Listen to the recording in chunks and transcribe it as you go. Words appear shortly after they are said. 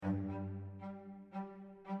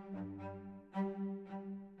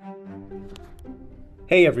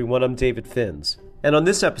Hey everyone, I'm David Finz, and on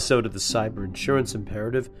this episode of the Cyber Insurance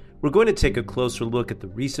Imperative, we're going to take a closer look at the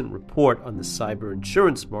recent report on the cyber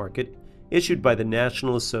insurance market issued by the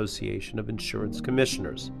National Association of Insurance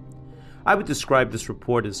Commissioners. I would describe this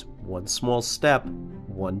report as one small step,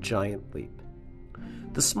 one giant leap.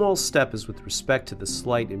 The small step is with respect to the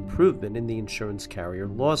slight improvement in the insurance carrier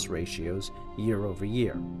loss ratios year over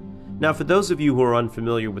year. Now, for those of you who are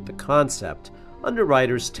unfamiliar with the concept,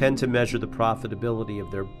 underwriters tend to measure the profitability of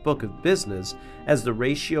their book of business as the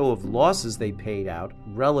ratio of losses they paid out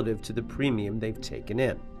relative to the premium they've taken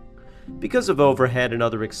in. Because of overhead and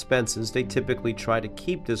other expenses, they typically try to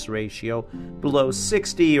keep this ratio below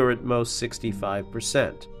 60 or at most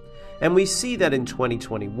 65%. And we see that in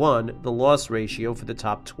 2021, the loss ratio for the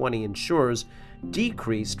top 20 insurers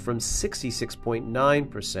decreased from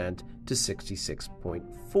 66.9% to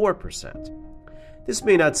 66.4%. This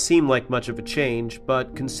may not seem like much of a change,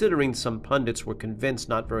 but considering some pundits were convinced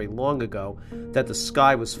not very long ago that the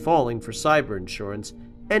sky was falling for cyber insurance,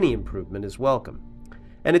 any improvement is welcome.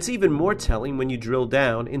 And it's even more telling when you drill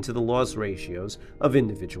down into the loss ratios of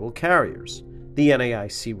individual carriers. The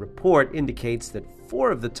NAIC report indicates that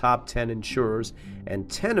 4 of the top 10 insurers and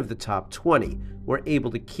 10 of the top 20 were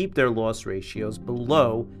able to keep their loss ratios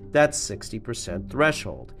below that 60%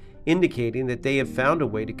 threshold, indicating that they have found a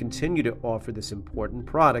way to continue to offer this important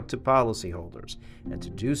product to policyholders, and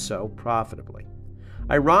to do so profitably.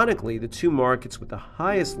 Ironically, the two markets with the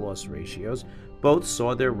highest loss ratios both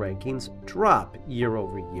saw their rankings drop year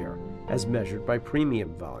over year, as measured by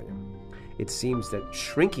premium volume. It seems that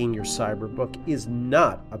shrinking your cyber book is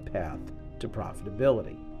not a path to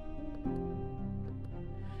profitability.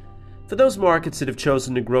 For those markets that have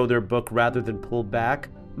chosen to grow their book rather than pull back,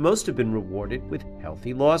 most have been rewarded with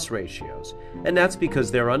healthy loss ratios, and that's because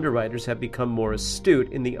their underwriters have become more astute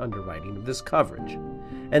in the underwriting of this coverage.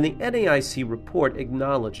 And the NAIC report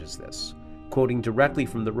acknowledges this. Quoting directly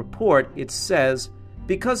from the report, it says,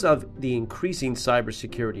 "Because of the increasing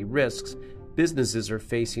cybersecurity risks, businesses are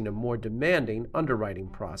facing a more demanding underwriting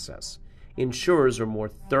process. Insurers are more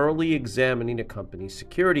thoroughly examining a company's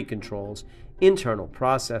security controls, internal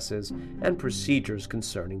processes, and procedures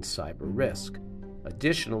concerning cyber risk.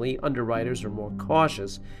 Additionally, underwriters are more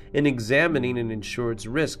cautious in examining an insured's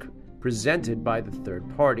risk presented by the third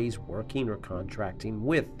parties working or contracting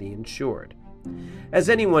with the insured." As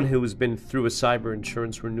anyone who has been through a cyber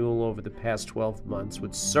insurance renewal over the past 12 months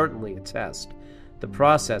would certainly attest, the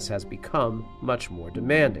process has become much more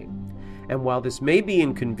demanding. And while this may be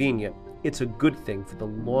inconvenient, it's a good thing for the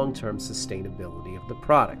long-term sustainability of the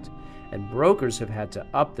product. And brokers have had to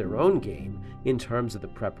up their own game in terms of the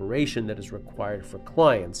preparation that is required for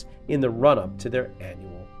clients in the run-up to their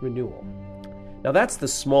annual renewal. Now that's the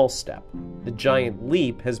small step. The giant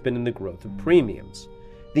leap has been in the growth of premiums.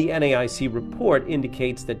 The NAIC report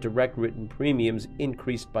indicates that direct written premiums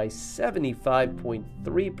increased by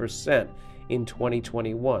 75.3% in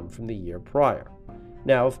 2021 from the year prior.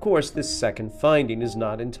 Now, of course, this second finding is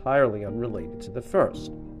not entirely unrelated to the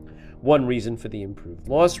first. One reason for the improved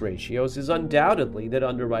loss ratios is undoubtedly that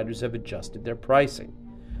underwriters have adjusted their pricing.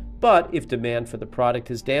 But if demand for the product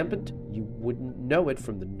has dampened, you wouldn't know it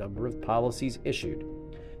from the number of policies issued.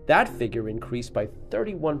 That figure increased by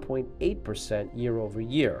 31.8% year over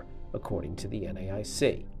year, according to the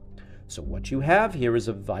NAIC. So what you have here is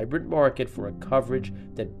a vibrant market for a coverage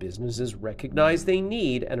that businesses recognize they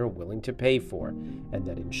need and are willing to pay for, and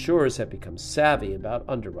that insurers have become savvy about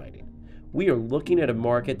underwriting. We are looking at a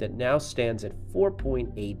market that now stands at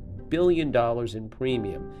 $4.8 billion in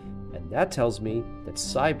premium, and that tells me that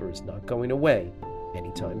cyber is not going away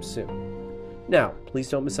anytime soon. Now, please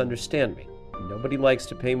don't misunderstand me. Nobody likes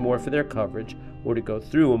to pay more for their coverage or to go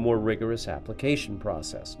through a more rigorous application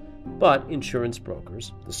process. But insurance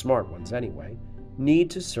brokers, the smart ones anyway, need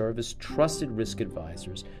to serve as trusted risk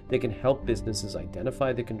advisors that can help businesses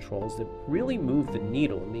identify the controls that really move the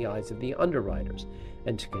needle in the eyes of the underwriters,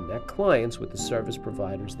 and to connect clients with the service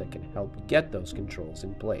providers that can help get those controls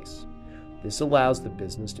in place. This allows the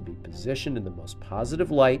business to be positioned in the most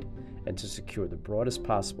positive light and to secure the broadest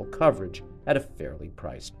possible coverage at a fairly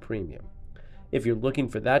priced premium. If you're looking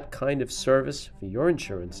for that kind of service for your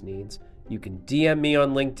insurance needs, you can DM me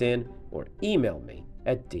on LinkedIn or email me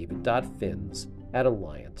at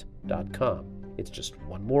david.finz@alliant.com. It's just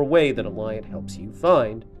one more way that Alliant helps you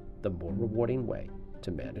find the more rewarding way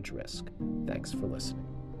to manage risk. Thanks for listening.